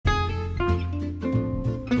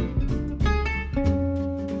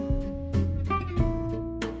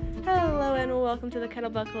welcome to the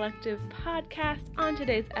Kettlebell Collective podcast. On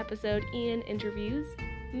today's episode, Ian interviews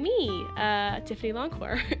me, Tiffany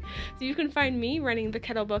Longcor. So you can find me running the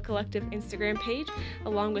Kettlebell Collective Instagram page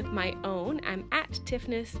along with my own. I'm at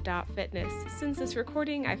tiffness.fitness. Since this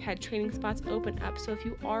recording, I've had training spots open up, so if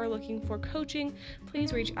you are looking for coaching,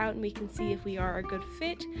 please reach out and we can see if we are a good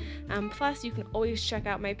fit. Plus, you can always check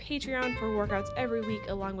out my Patreon for workouts every week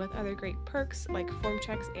along with other great perks like form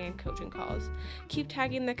checks and coaching calls. Keep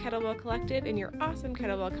tagging the Kettlebell Collective in your awesome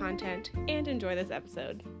kettlebell content and enjoy this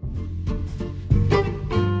episode.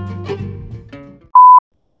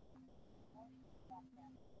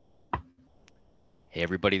 Hey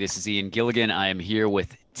everybody, this is Ian Gilligan. I am here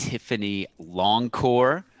with Tiffany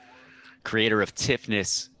Longcor, creator of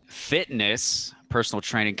Tiffness Fitness, personal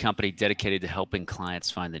training company dedicated to helping clients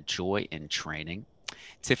find the joy in training.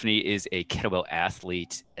 Tiffany is a kettlebell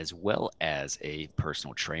athlete as well as a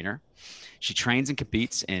personal trainer. She trains and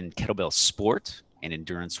competes in kettlebell sport and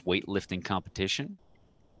endurance weightlifting competition.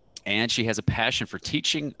 And she has a passion for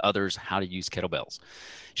teaching others how to use kettlebells.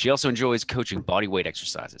 She also enjoys coaching bodyweight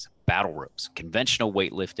exercises, battle ropes, conventional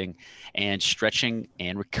weightlifting, and stretching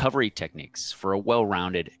and recovery techniques for a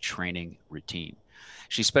well-rounded training routine.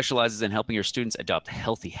 She specializes in helping her students adopt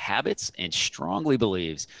healthy habits and strongly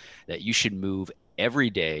believes that you should move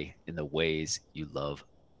every day in the ways you love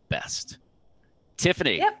best.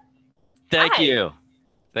 Tiffany, Yep. Thank Hi. you.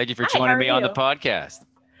 Thank you for Hi, joining how me are on the you? podcast.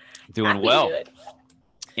 Doing Happy well. to do it.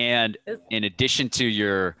 And in addition to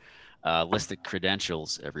your listed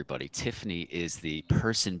credentials, everybody, Tiffany is the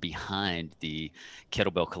person behind the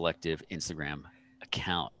Kettlebell Collective Instagram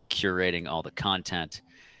account, curating all the content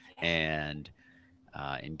and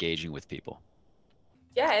engaging with people.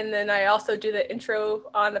 Yeah, and then I also do the intro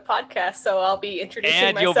on the podcast, so I'll be introducing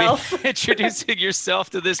And myself. you'll be introducing yourself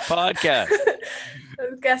to this podcast.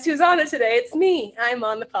 Guess who's on it today? It's me. I'm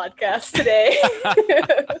on the podcast today.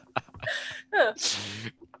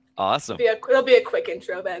 Awesome. It'll be a quick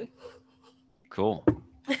intro then. Cool.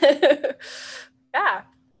 Yeah,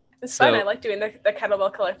 it's fun. So- I like doing the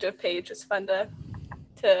Kettlebell Collective page. It's fun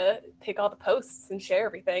to take all the posts and share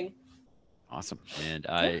everything. Awesome. And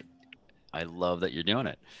I love that you're doing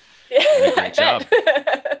it. Yeah, Great job.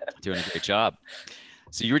 Doing a great job.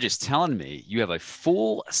 So you were just telling me you have a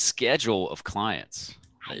full schedule of clients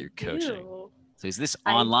that you're coaching. So is this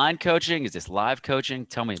online coaching? Is this live coaching?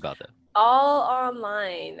 Tell me about that. All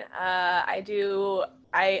online. I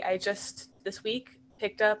just this week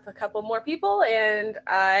picked up a couple more people, and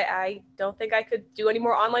I don't think I could do any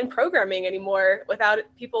more online programming anymore without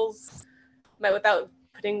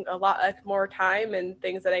putting a lot more time and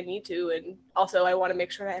things that I need to. And also I want to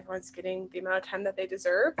make sure that everyone's getting the amount of time that they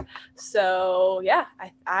deserve. So yeah,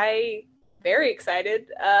 I very excited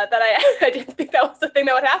that I didn't think that was the thing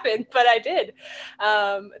that would happen, but I did.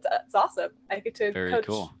 It's awesome. I get to coach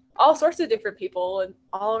Cool. all sorts of different people and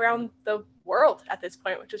all around the world at this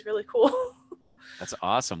point, which is really cool. That's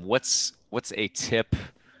awesome. What's a tip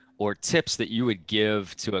or tips that you would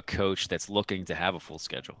give to a coach that's looking to have a full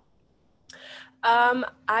schedule?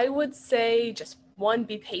 I would say just one,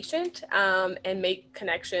 be patient and make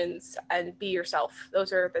connections and be yourself.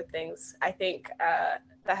 Those are the things I think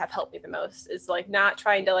that have helped me the most, is like not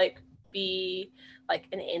trying to like be like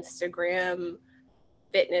an Instagram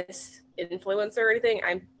fitness influencer or anything.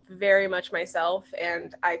 I'm very much myself,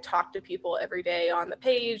 and I talk to people every day on the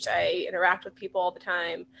page. I interact with people all the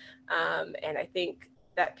time. And I think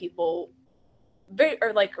that people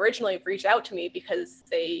originally reached out to me because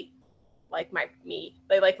they like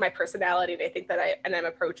they like my personality. They think that I'm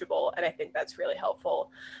approachable. And I think that's really helpful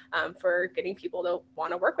for getting people to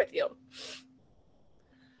want to work with you.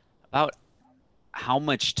 About how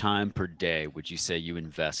much time per day would you say you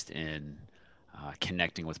invest in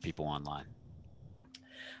connecting with people online?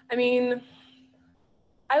 I mean,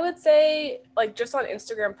 I would say like just on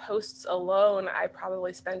Instagram posts alone, I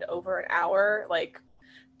probably spend over an hour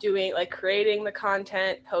creating the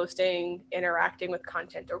content, posting, interacting with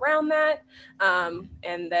content around that.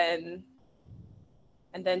 And then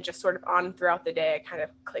just sort of on throughout the day, I kind of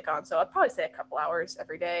click on. So I'd probably say a couple hours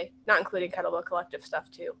every day, not including Kettlebell Collective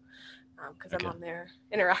stuff too, because I'm on there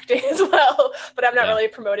interacting as well, but I'm not really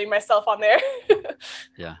promoting myself on there.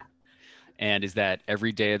 Yeah. And is that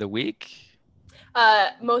every day of the week?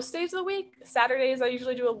 Most days of the week. Saturdays I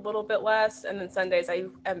usually do a little bit less, and then Sundays I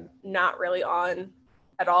am not really on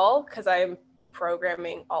at all because I'm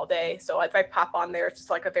programming all day. So if I pop on there, it's just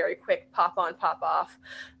like a very quick pop on, pop off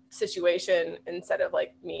situation instead of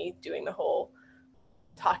like me doing the whole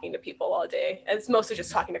talking to people all day. And it's mostly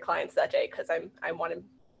just talking to clients that day because I want to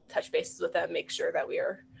touch bases with them, make sure that we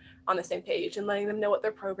are on the same page and letting them know what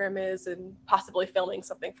their program is and possibly filming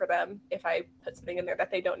something for them if I put something in there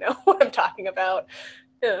that they don't know what I'm talking about.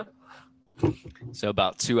 Yeah. So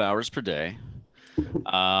about 2 hours per day.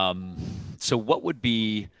 So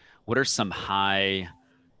what are some high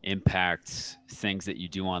impact things that you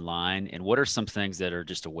do online, and what are some things that are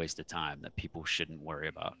just a waste of time that people shouldn't worry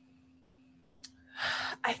about?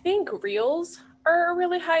 I think reels are a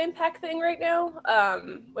really high impact thing right now,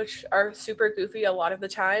 which are super goofy a lot of the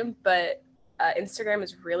time, but Instagram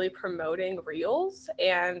is really promoting reels,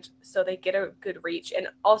 and so they get a good reach. And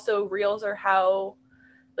also, reels are how,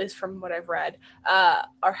 at least from what I've read,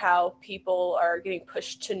 are how people are getting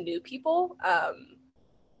pushed to new people.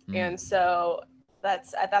 And so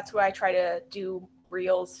that's why I try to do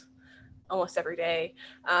reels almost every day,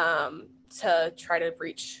 to try to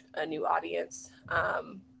reach a new audience,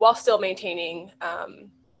 while still maintaining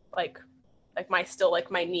like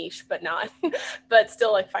my niche, but not but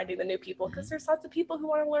still like finding the new people, because there's lots of people who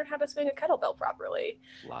want to learn how to swing a kettlebell properly.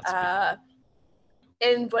 Lots of people.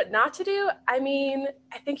 And what not to do, I mean,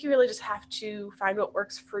 I think you really just have to find what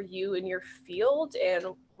works for you in your field and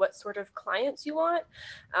what sort of clients you want.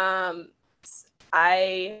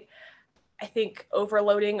 I think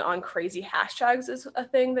overloading on crazy hashtags is a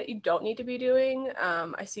thing that you don't need to be doing.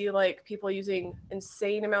 I see like people using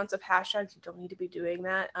insane amounts of hashtags. You don't need to be doing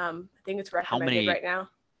that. I think it's How recommended many right now.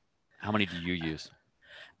 how many do you use?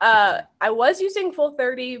 I was using full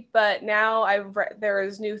 30, but now there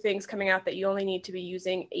is new things coming out that you only need to be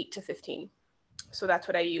using 8 to 15. So that's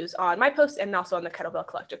what I use on my posts and also on the Kettlebell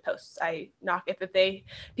Collective posts. I knock if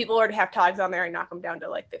people already have tags on there, I knock them down to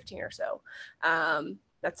like 15 or so.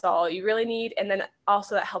 That's all you really need. And then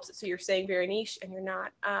also that helps it so you're staying very niche and you're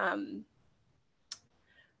not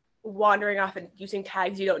wandering off and using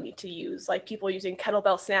tags you don't need to use, like people using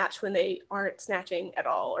kettlebell snatch when they aren't snatching at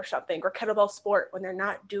all or something, or kettlebell sport when they're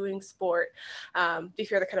not doing sport. Be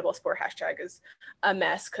fair, the kettlebell sport hashtag is a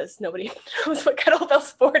mess because nobody knows what kettlebell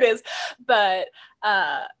sport is, but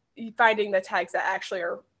finding the tags that actually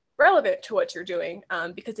are relevant to what you're doing,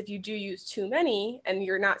 because if you do use too many and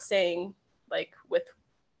you're not saying like with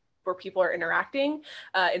where people are interacting,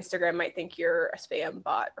 Instagram might think you're a spam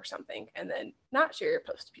bot or something and then not share your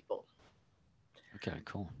post to people. Okay,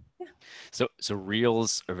 cool. Yeah. So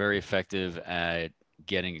reels are very effective at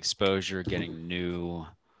getting exposure, getting new,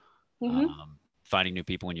 finding new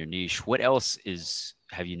people in your niche. What else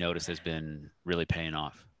have you noticed has been really paying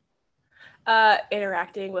off?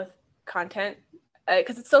 Interacting with content,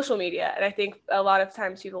 because it's social media. And I think a lot of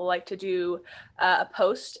times people like to do a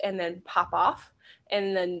post and then pop off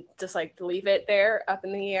and then just like leave it there up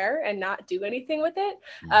in the air and not do anything with it.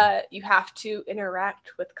 You have to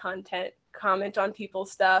interact with content, comment on people's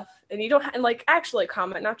stuff, and you don't and like actually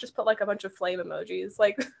comment, not just put like a bunch of flame emojis,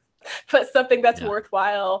 like put something that's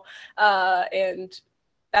worthwhile. And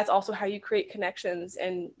that's also how you create connections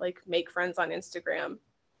and like make friends on Instagram,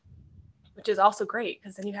 which is also great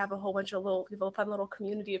because then you have a whole bunch of fun little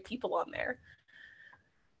community of people on there.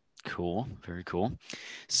 Cool. Very cool.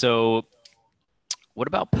 So what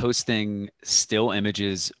about posting still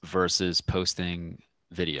images versus posting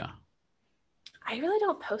video? I really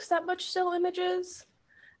don't post that much still images,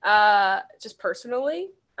 just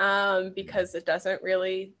personally, because it doesn't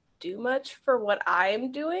really do much for what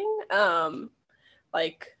I'm doing.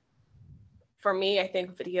 Like for me, I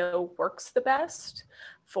think video works the best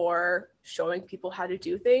for showing people how to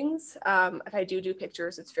do things. If I do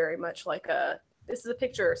pictures, it's very much like this is a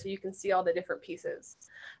picture, so you can see all the different pieces,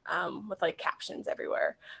 with like captions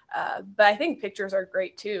everywhere. But I think pictures are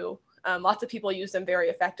great too. Lots of people use them very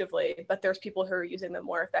effectively, but there's people who are using them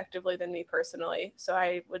more effectively than me personally. So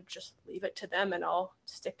I would just leave it to them and I'll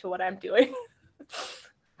stick to what I'm doing.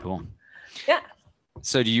 Cool. Yeah.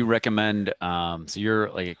 So do you recommend, so you're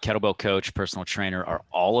like a kettlebell coach, personal trainer, are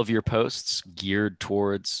all of your posts geared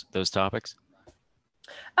towards those topics?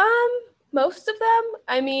 Most of them.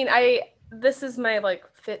 I mean, this is my like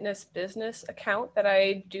fitness business account that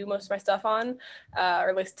I do most of my stuff on, or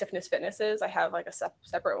at least Tiffany's Fitness is. I have like a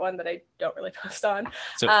separate one that I don't really post on.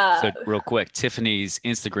 So real quick, Tiffany's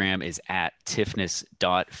Instagram is at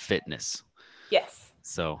tiffness.fitness. Yes.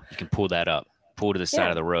 So you can pull that up, pull to the side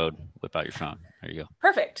of the road, whip out your phone. There you go.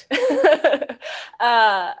 Perfect.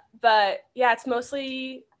 But yeah,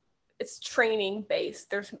 it's training based.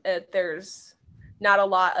 There's not a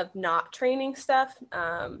lot of not training stuff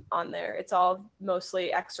on there. It's all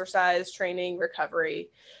mostly exercise, training, recovery,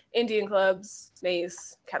 Indian clubs,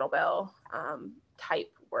 mace, kettlebell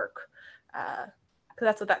type work. Because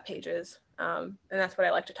that's what that page is. And that's what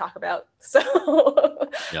I like to talk about. So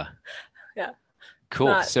yeah. Yeah.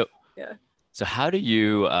 Cool. So how do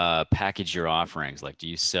you package your offerings? Like, do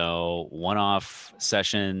you sell one-off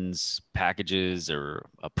sessions, packages, or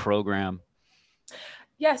a program?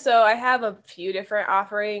 Yeah, so I have a few different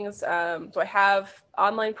offerings. So I have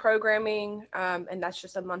online programming, and that's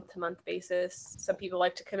just a month-to-month basis. Some people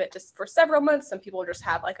like to commit just for several months. Some people just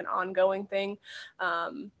have like an ongoing thing.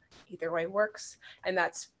 Um, Either way works, and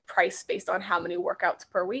that's priced based on how many workouts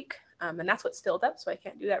per week. And that's what's filled up, so I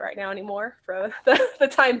can't do that right now anymore for the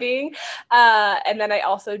time being. And then I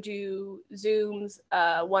also do Zooms,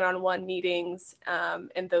 one-on-one meetings,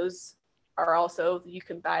 and those are also, you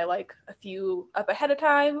can buy like a few up ahead of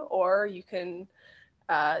time, or you can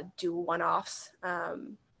do one-offs.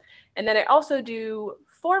 And then I also do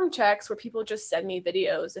form checks where people just send me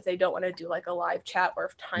videos if they don't want to do like a live chat, or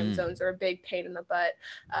if time Mm. zones are a big pain in the butt,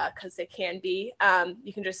 because they can be.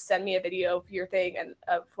 You can just send me a video of your thing and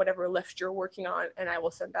of whatever lift you're working on, and I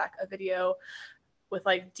will send back a video with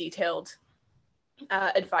like detailed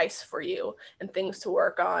advice for you and things to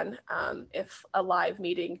work on, if a live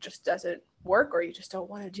meeting just doesn't work or you just don't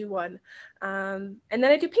want to do one. And then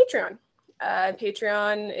I do Patreon.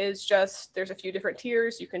 Patreon is just, there's a few different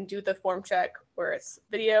tiers. You can do the form check where it's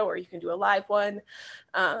video, or you can do a live one.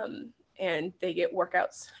 And they get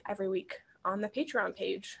workouts every week on the Patreon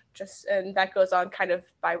page. And that goes on kind of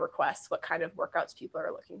by request, what kind of workouts people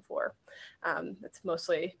are looking for. It's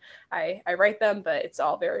mostly, I write them, but it's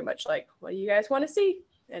all very much like, what do you guys want to see?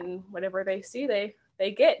 And whatever they see, they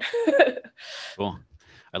get. Cool.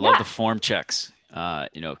 I love the Yeah. form checks.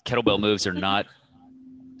 Kettlebell moves are not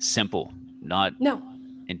simple, not No.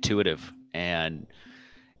 intuitive, and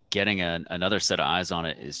getting another set of eyes on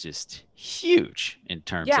it is just huge in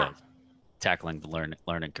terms Yeah. of tackling the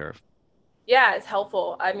learning curve. Yeah, it's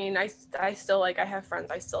helpful. I mean, I still, like, I have friends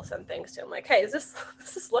I still send things to. I'm like, hey, does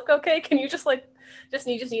this look okay? Can you just like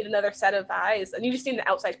you just need another set of eyes, and you just need an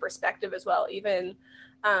outside perspective as well. Even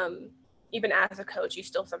as a coach, you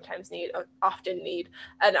still sometimes often need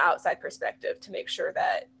an outside perspective to make sure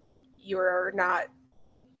that you're not,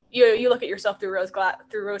 you look at yourself through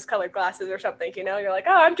rose colored glasses or something. You're like,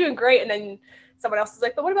 oh, I'm doing great, and then someone else is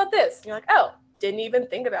like, but what about this? And you're like, oh, didn't even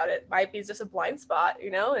think about it. Might be just a blind spot,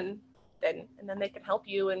 and then they can help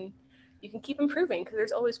you, and you can keep improving, because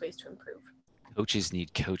there's always ways to improve. Coaches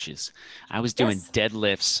need coaches. I was doing Yes.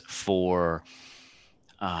 deadlifts for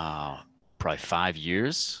probably 5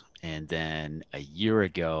 years. And then a year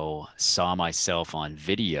ago, saw myself on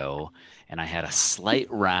video and I had a slight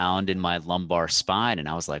round in my lumbar spine. And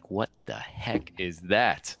I was like, what the heck is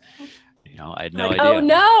that? I had no Like, oh idea.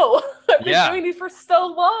 no, I've been Yeah. doing these for so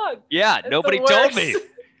long. Yeah. It's the Nobody told worst. me.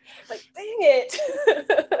 Like, dang it.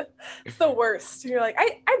 It's the worst. You're like,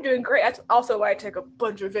 I'm doing great. That's also why I take a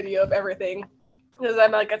bunch of video of everything, because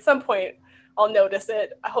I'm like, at some point I'll notice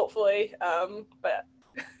it, hopefully. But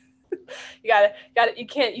you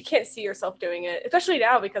can't see yourself doing it, especially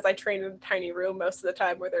now, because I train in a tiny room most of the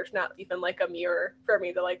time, where there's not even like a mirror for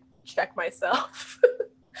me to like check myself.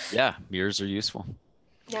 Yeah. Mirrors are useful.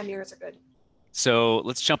 Yeah, mirrors are good. So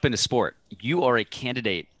let's jump into sport. You are a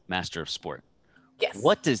candidate master of sport. Yes.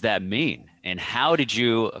 What does that mean? And how did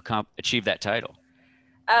you achieve that title?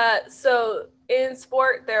 So in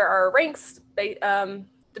sport, there are ranks.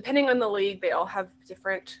 Depending on the league, they all have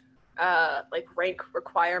different like rank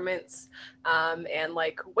requirements, and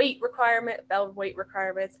like belt weight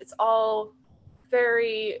requirements. It's a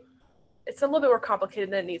little bit more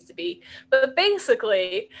complicated than it needs to be. But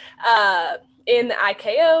basically, in the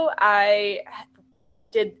IKO, I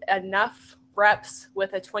did enough reps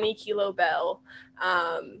with a 20-kilo bell.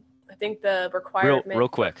 I think the Real, requirement real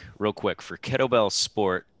quick, real quick for kettlebell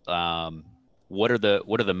sport. What are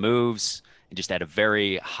the moves? And just at a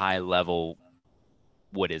very high level,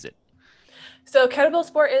 what is it? So kettlebell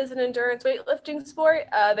sport is an endurance weightlifting sport.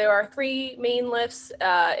 There are three main lifts.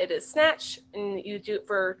 It is snatch, and you do it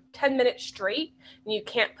for 10 minutes straight, and you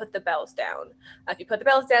can't put the bells down. If you put the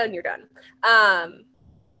bells down, you're done.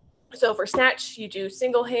 So for snatch, you do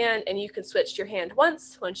single hand, and you can switch your hand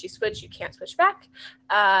once. Once you switch, you can't switch back.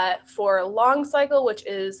 For long cycle, which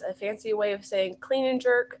is a fancy way of saying clean and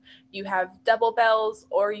jerk, you have double bells,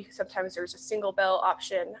 or sometimes there's a single bell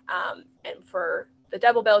option. And for the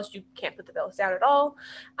double bells, you can't put the bells down at all.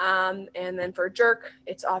 And then for jerk,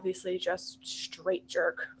 it's obviously just straight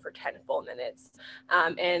jerk for 10 full minutes.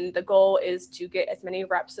 And the goal is to get as many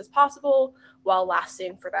reps as possible while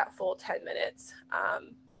lasting for that full 10 minutes.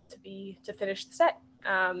 To finish the set.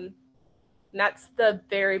 And that's the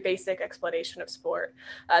very basic explanation of sport.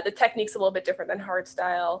 The technique's a little bit different than hard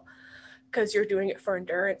style, because you're doing it for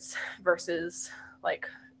endurance versus like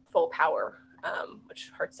full power,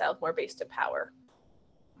 which hard style is more based in power.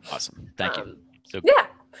 Awesome. Thank you. So Yeah.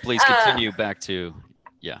 please continue back to,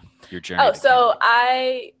 your journey. Oh, so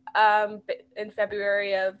I, in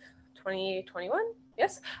February of 2021,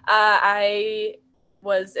 yes, I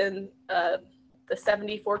was in the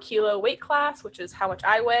 74 kilo weight class, which is how much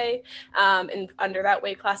I weigh. And under that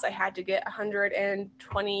weight class, I had to get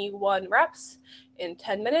 121 reps in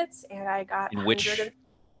 10 minutes, and I got in which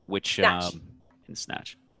snatch. In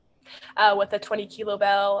snatch. With a 20 kilo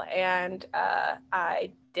bell, and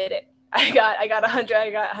I did it. I got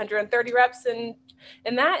 130 reps in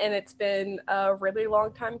that, and it's been a really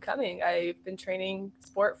long time coming. I've been training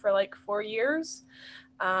sport for like 4 years.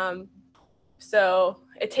 So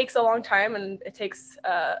it takes a long time, and it takes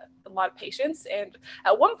a lot of patience. And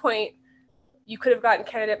at one point, you could have gotten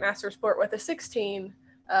candidate master sport with a 16,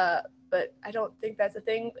 but I don't think that's a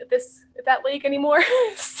thing at that league anymore.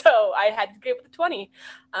 So I had to get with the 20.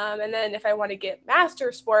 And then if I want to get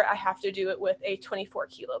master sport, I have to do it with a 24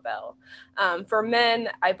 kilo bell. For men,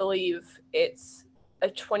 I believe it's a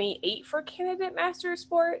 28 for candidate master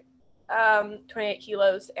sport, 28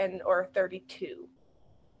 kilos or 32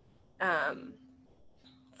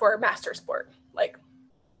 for master sport, like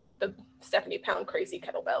the 70-pound crazy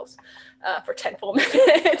kettlebells for 10 full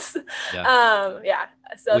minutes. Yeah.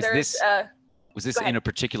 So was this in a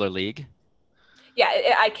particular league?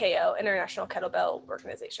 Yeah, IKO, International Kettlebell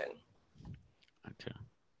Organization. Okay.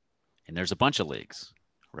 And there's a bunch of leagues,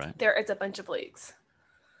 right? There is a bunch of leagues.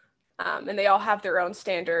 And they all have their own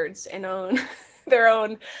standards and their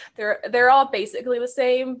own, they're all basically the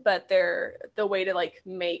same, but the way to like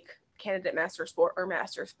make candidate master sport or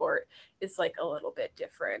master sport is like a little bit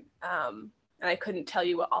different. And I couldn't tell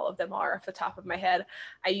you what all of them are off the top of my head.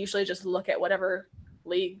 I usually just look at whatever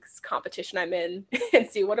league's competition I'm in and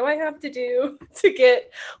see what do I have to do to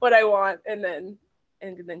get what I want, and then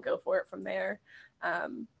go for it from there.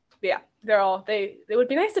 Yeah, they would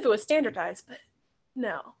be nice if it was standardized, but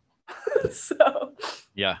no. So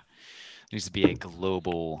yeah, there needs to be a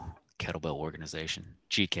global kettlebell organization,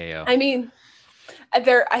 GKO. I mean,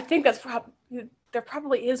 I think there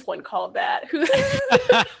probably is one called that.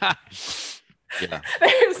 Yeah.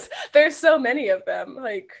 There's so many of them,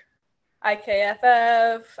 like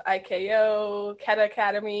IKFF, IKO, Ket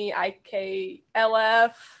Academy,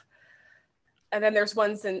 IKLF, and then there's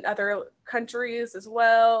ones in other countries as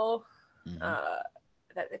well.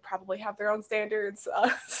 That they probably have their own standards.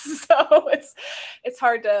 So it's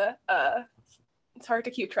hard to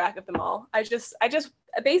keep track of them all. I just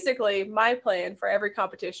basically, my plan for every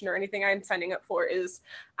competition or anything I'm signing up for is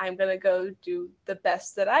I'm going to go do the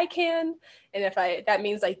best that I can. And if that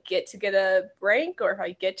means I get to get a rank, or if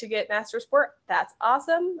I get to get master sport, that's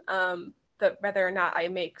awesome. But whether or not I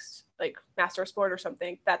make like master sport or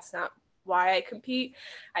something, that's not why I compete.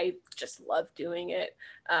 I just love doing it.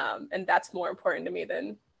 And that's more important to me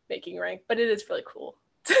than making rank, but it is really cool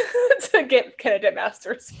to get candidate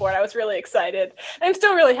master sport. I was really excited. I'm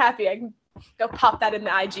still really happy. I can go pop that in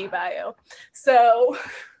the IG bio. So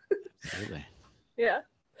absolutely. Yeah.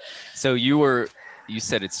 So you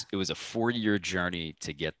said it was a 4-year journey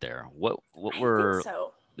to get there. What were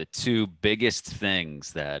the two biggest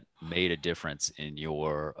things that made a difference in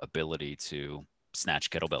your ability to snatch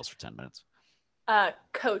kettlebells for 10 minutes?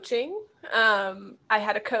 Coaching. I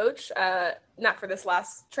had a coach, not for this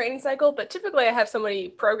last training cycle, but typically I have somebody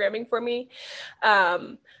programming for me.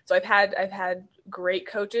 So I've had great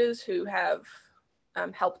coaches who have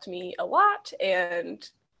helped me a lot. And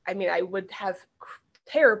I mean, I would have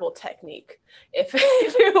terrible technique if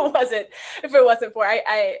it wasn't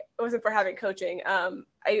for having coaching.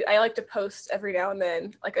 I like to post every now and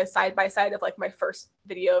then like a side by side of like my first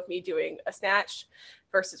video of me doing a snatch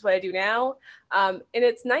versus what I do now. And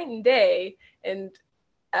it's night and day. And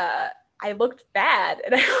I looked bad,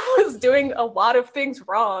 and I was doing a lot of things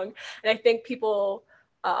wrong. And I think people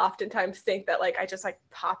oftentimes think that like I just like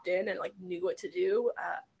popped in and like knew what to do.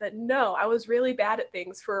 But no, I was really bad at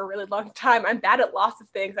things for a really long time. I'm bad at lots of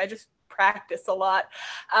things. I just practice a lot.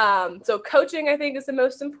 So coaching, I think, is the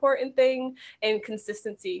most important thing, and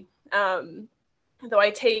consistency. Though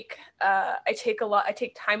I take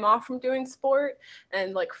time off from doing sport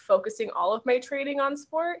and like focusing all of my training on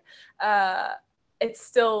sport. It's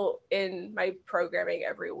still in my programming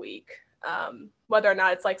every week. Whether or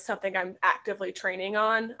not it's like something I'm actively training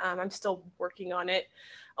on, I'm still working on it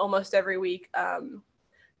almost every week. Though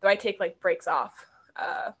I take like breaks off,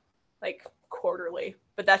 like quarterly,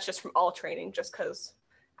 but that's just from all training, just because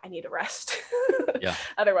I need a rest. Yeah.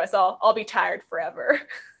 Otherwise, I'll be tired forever.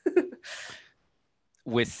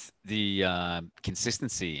 With the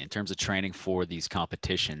consistency in terms of training for these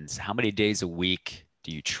competitions, how many days a week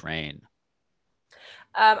do you train?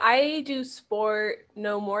 I do sport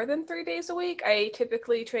no more than 3 days a week. I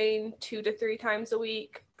typically train 2 to 3 times a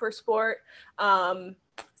week for sport.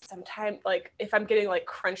 Sometimes, like if I'm getting like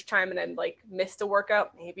crunch time and then like missed a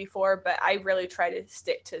workout, maybe 4, but I really try to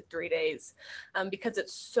stick to 3 days, because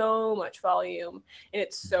it's so much volume and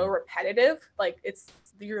it's so repetitive. Like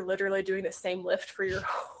you're literally doing the same lift for your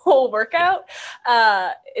whole workout.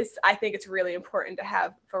 I think it's really important to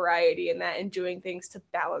have variety in that and doing things to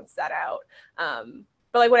balance that out.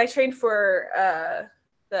 But like when I trained for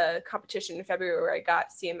the competition in February where I got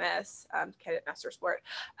CMS, Cadet Master Sport,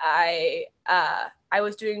 I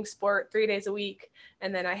was doing sport 3 days a week,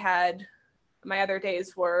 and then I had my other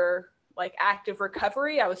days were like active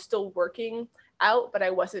recovery. I was still working out, but I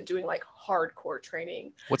wasn't doing like hardcore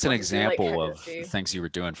training. What's an example of things you were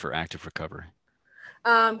doing for active recovery?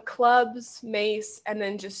 Clubs, mace, and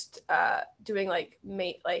then just doing like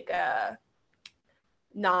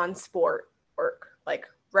non-sport work, like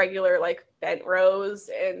regular like bent rows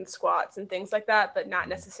and squats and things like that, but not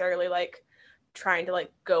necessarily like trying to like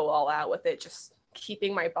go all out with it, just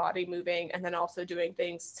keeping my body moving and then also doing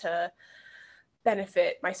things to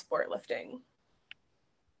benefit my sport lifting.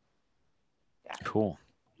 Yeah. Cool.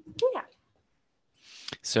 Yeah.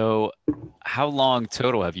 So how long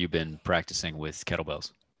total have you been practicing with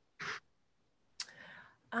kettlebells?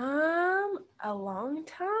 A long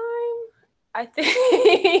time. I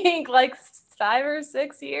think like 5 or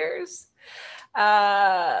 6 years.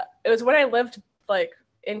 It was when I lived like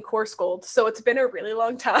in Corscold, so it's been a really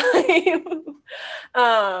long time.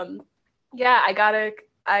 Yeah,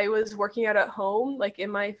 I was working out at home, like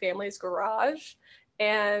in my family's garage,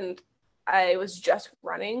 and I was just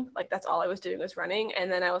running. Like that's all I was doing was running.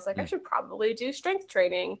 And then I was like, I should probably do strength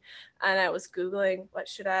training. And I was Googling, what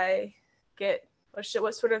should I get?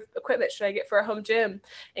 What sort of equipment should I get for a home gym?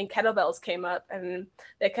 And kettlebells came up, and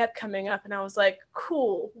they kept coming up, and I was like,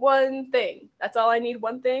 cool, one thing. That's all I need,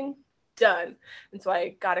 one thing, done. And so I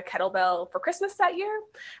got a kettlebell for Christmas that year.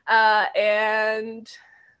 And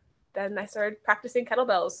then I started practicing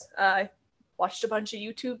kettlebells. I watched a bunch of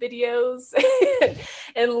YouTube videos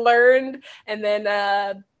and learned. And then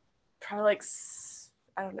probably like,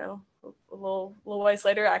 I don't know, a little while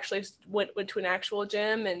later, I actually went to an actual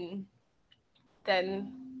gym. And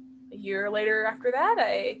then a year later after that,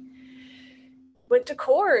 I went to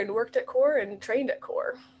Core and worked at Core and trained at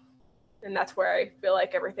Core. And that's where I feel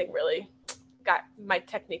like everything really my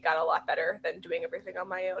technique got a lot better than doing everything on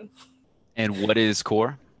my own. And what is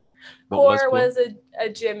Core? Core was a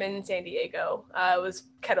gym in San Diego. It was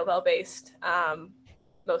kettlebell based,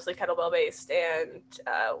 mostly kettlebell based, and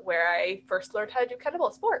where I first learned how to do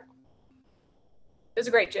kettlebell sport. It was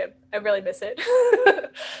a great gym. I really miss it.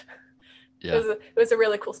 Yeah. It was a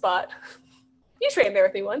really cool spot. You trained there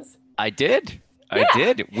with me once. I did. Yeah. I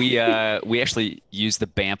did. We actually used the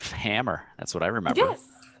Banff hammer. That's what I remember. Yes.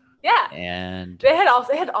 Yeah. And they had all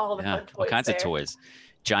the fun toys. All kinds there. Of toys.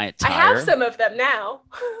 Giant tire. I have some of them now.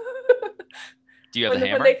 Do you have the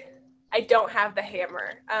hammer? I don't have the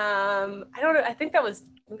hammer. I don't know. I think that was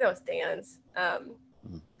Dan's. I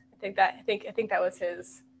think that was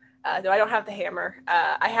his. No, I don't have the hammer.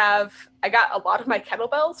 I got a lot of my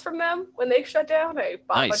kettlebells from them when they shut down. I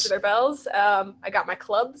bought a bunch of their bells. I got my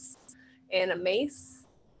clubs and a mace,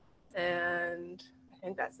 and I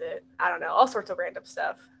think that's it. I don't know, all sorts of random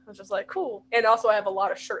stuff. I was just like, cool. And also I have a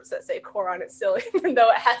lot of shirts that say Core on it still, even though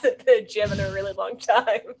it hasn't been a gym in a really long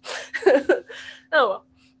time. Oh well.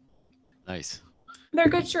 Nice. They're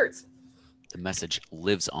good shirts. The message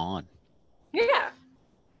lives on. Yeah.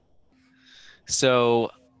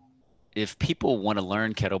 So if people want to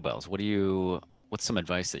learn kettlebells, what's some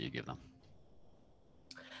advice that you give them?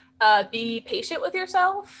 Be patient with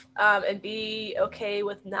yourself, and be okay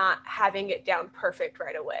with not having it down perfect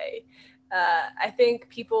right away. I think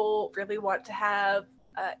people really want to have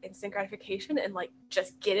instant gratification and like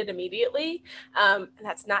just get it immediately. And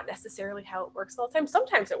that's not necessarily how it works all the time.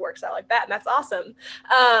 Sometimes it works out like that, and that's awesome.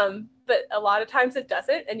 But a lot of times it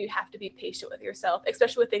doesn't, and you have to be patient with yourself,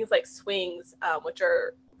 especially with things like swings, which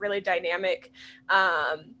are really dynamic,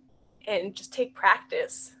 and just take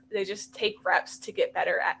practice. They just take reps to get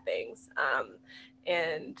better at things,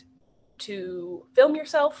 and to film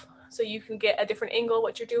yourself so you can get a different angle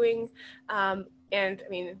what you're doing. And I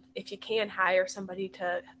mean, if you can, hire somebody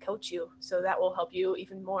to coach you, so that will help you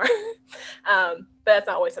even more. But that's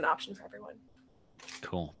not always an option for everyone.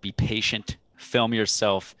 Cool. Be patient, film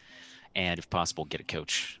yourself, and if possible, get a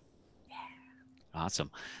coach. Yeah.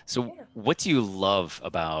 Awesome. So what do you love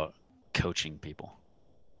about coaching people?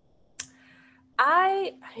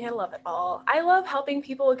 I love it all. I love helping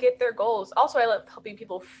people get their goals. Also, I love helping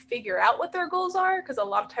people figure out what their goals are, because a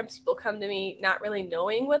lot of times people come to me not really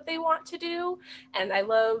knowing what they want to do. And I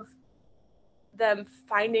love them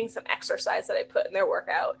finding some exercise that I put in their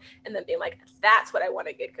workout and then being like, that's what I want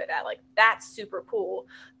to get good at. Like, that's super cool.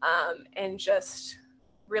 And just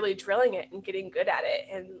really drilling it and getting good at it,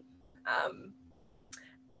 and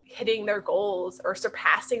hitting their goals or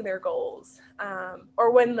surpassing their goals,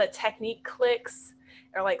 or when the technique clicks,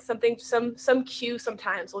 or like something, some cue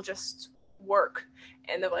sometimes will just work,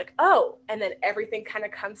 and they're like, oh, and then everything kind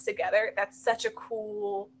of comes together. That's such a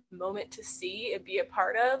cool moment to see and be a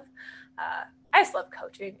part of. I just love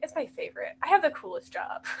coaching. It's my favorite. I have the coolest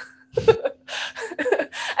job.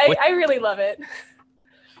 I really love it.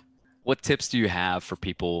 What tips do you have for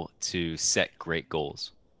people to set great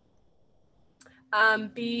goals?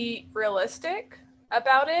 Be realistic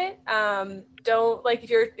about it. Don't, like,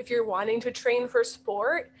 if you're wanting to train for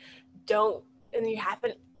sport, and you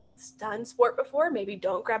haven't done sport before, maybe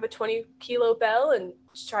don't grab a 20-kilo bell and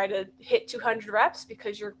try to hit 200 reps,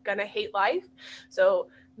 because you're gonna hate life. So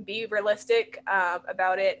be realistic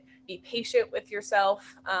about it. Be patient with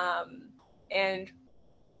yourself, and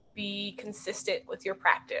be consistent with your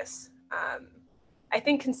practice. I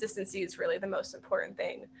think consistency is really the most important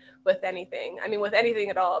thing with anything. I mean, with anything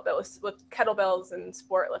at all, but with kettlebells and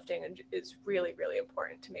sport lifting, is really, really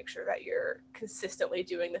important to make sure that you're consistently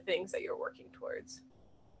doing the things that you're working towards.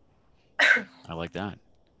 I like that.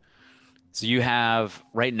 So you have,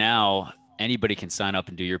 right now, anybody can sign up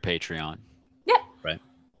and do your Patreon. Yeah. Right.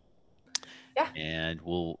 Yeah. And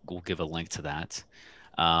we'll give a link to that.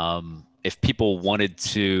 If people wanted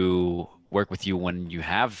to work with you when you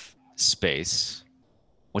have space,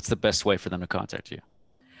 what's the best way for them to contact you?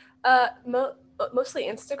 Mostly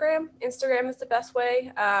Instagram. Instagram is the best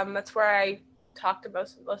way. That's where I talk to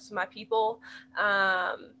most of my people.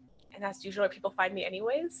 And that's usually where people find me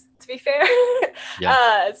anyways, to be fair.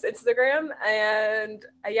 Yeah. It's Instagram. And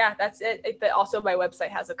yeah, that's it. But also my website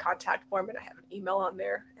has a contact form, and I have an email on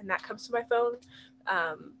there, and that comes to my phone.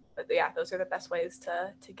 But yeah, those are the best ways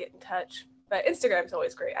to get in touch. But Instagram is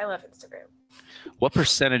always great. I love Instagram. What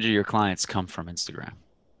percentage of your clients come from Instagram?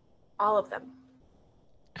 All of them.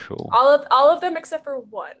 Cool. All of them except for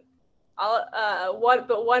one.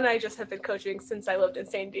 One I just have been coaching since I lived in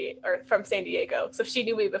from San Diego, so she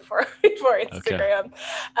knew me before Instagram.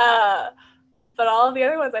 Okay. But all of the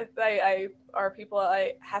other ones I are people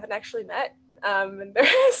I haven't actually met, and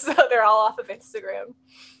they're all off of Instagram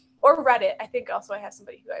or Reddit. I think also I have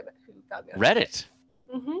somebody who found me on Reddit.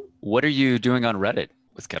 Mm-hmm. What are you doing on Reddit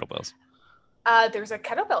with kettlebells? There's a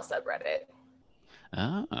kettlebell subreddit.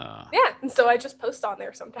 Oh. Yeah, and so I just post on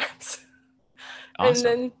there sometimes.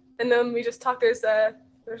 Awesome. And then we just talk. There's a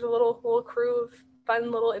little crew of fun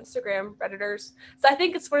little Instagram Redditors. So I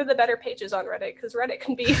think it's one of the better pages on Reddit, because Reddit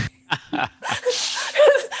can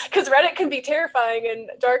be terrifying and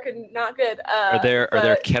dark and not good. Are there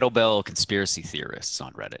kettlebell conspiracy theorists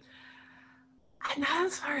on Reddit? Not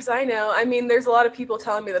as far as I know. I mean, there's a lot of people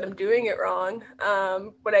telling me that I'm doing it wrong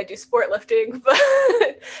when I do sport lifting,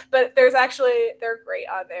 but they're great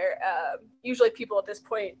on there. Usually people at this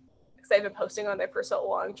point, because I've been posting on there for so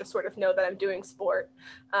long, just sort of know that I'm doing sport.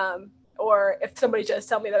 Or if somebody just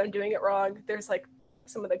tell me that I'm doing it wrong, there's like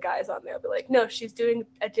some of the guys on there will be like, no, she's doing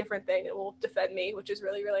a different thing, and will defend me, which is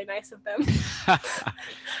really, really nice of them.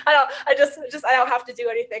 I don't have to do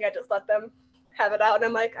anything. I just let them have it out, and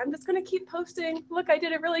I'm like, I'm just gonna keep posting. Look, I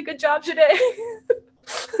did a really good job today.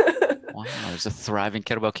 Wow, there's a thriving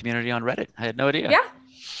kettlebell community on Reddit. I had no idea. Yeah,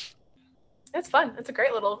 it's fun. It's a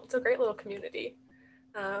great little community.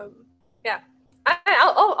 Yeah,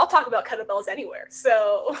 I'll talk about kettlebells anywhere.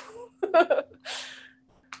 So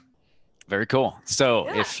very cool. So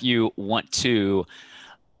yeah. If you want to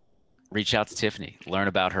reach out to Tiffany, learn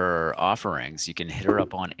about her offerings, you can hit her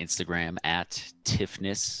up on Instagram at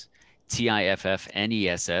Tiffness,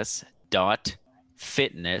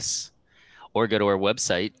 TIFFNESS.fitness, or go to our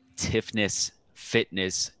website,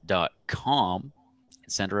 tiffnessfitness.com,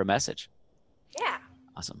 and send her a message. Yeah.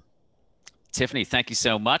 Awesome. Tiffany, thank you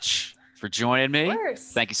so much for joining me. Of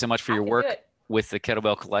course. Thank you so much for your work with the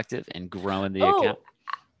Kettlebell Collective and growing the account.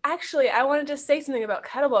 Actually, I wanted to say something about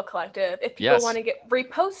Kettlebell Collective. If people want to get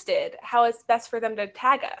reposted, how it's best for them to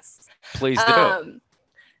tag us. Please do.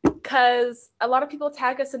 Because a lot of people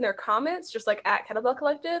tag us in their comments, just like at Kettlebell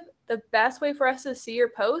Collective. The best way for us to see your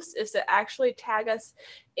post is to actually tag us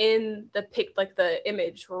in the the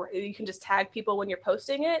image, where you can just tag people when you're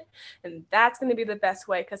posting it. And that's going to be the best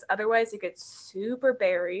way, because otherwise it gets super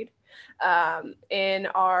buried in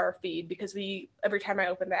our feed, because every time I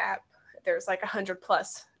open the app, there's like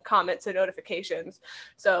 100+ comments and notifications.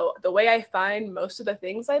 So the way I find most of the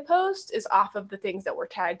things I post is off of the things that were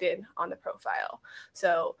tagged in on the profile.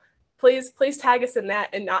 So please tag us in that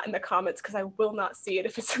and not in the comments, because I will not see it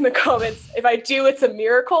if it's in the comments. If I do, it's a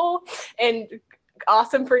miracle and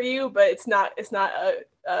awesome for you, but it's not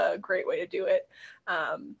a great way to do it.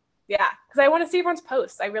 Yeah, because I want to see everyone's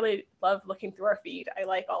posts. I really love looking through our feed. I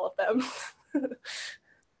like all of them.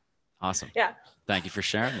 Awesome. Yeah. Thank you for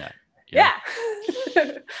sharing that. Yeah.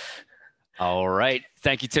 All right.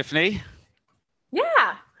 Thank you, Tiffany.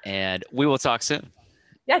 Yeah. And we will talk soon.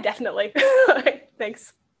 Yeah, definitely.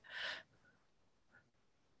 Thanks.